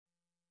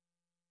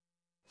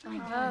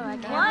I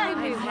can't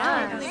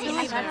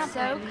believe that's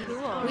so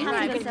cool. We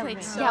need to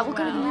get some. Yeah, we'll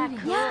go to the meeting.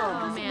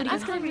 Yeah, man. I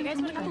was gonna be guys.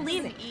 I can't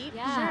believe it.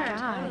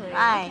 Yeah, totally.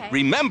 Right.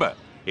 Remember,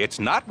 it's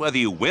not whether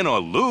you win or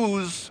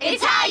lose.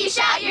 It's how you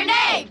shout your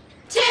name.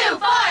 2, 4,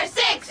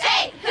 6,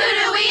 8. Who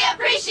do we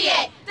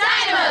appreciate?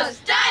 Dynamos,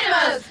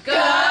 Dynamos, go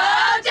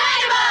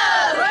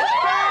Dynamos!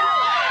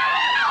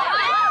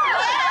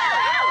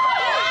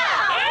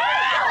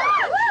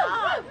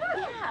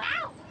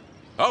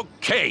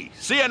 Okay,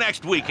 see you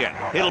next weekend.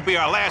 It'll be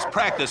our last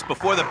practice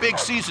before the big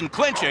season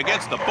clincher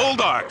against the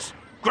Bulldogs.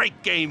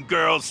 Great game,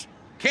 girls.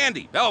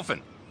 Candy,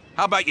 Elfin,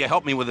 how about you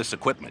help me with this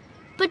equipment?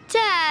 But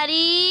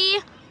Daddy,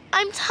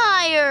 I'm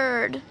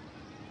tired.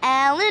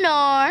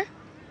 Eleanor,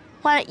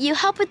 why don't you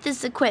help with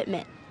this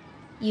equipment?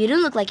 You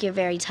don't look like you're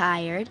very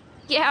tired.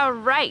 Yeah,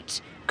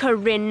 right,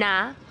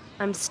 Corinna.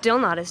 I'm still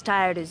not as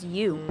tired as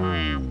you. What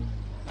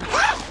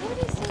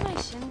do you see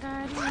my shin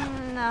guard?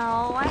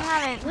 No, I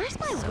haven't. Where's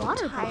my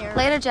water bottle?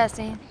 Later,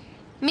 Jesse.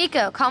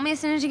 Miko, call me as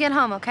soon as you get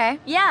home, okay?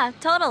 Yeah,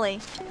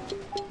 totally.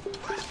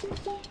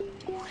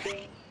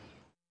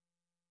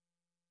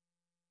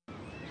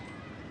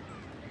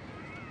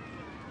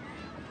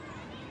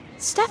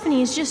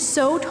 Stephanie is just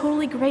so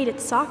totally great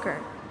at soccer.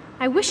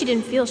 I wish she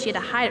didn't feel she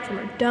had to hide it from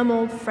her dumb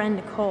old friend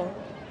Nicole.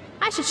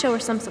 I should show her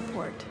some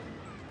support.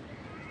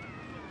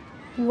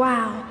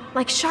 Wow,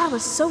 like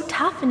Charlotte's so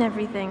tough and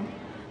everything.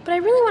 But I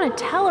really want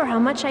to tell her how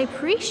much I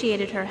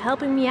appreciated her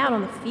helping me out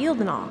on the field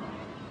and all.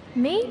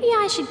 Maybe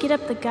I should get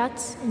up the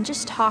guts and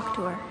just talk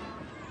to her.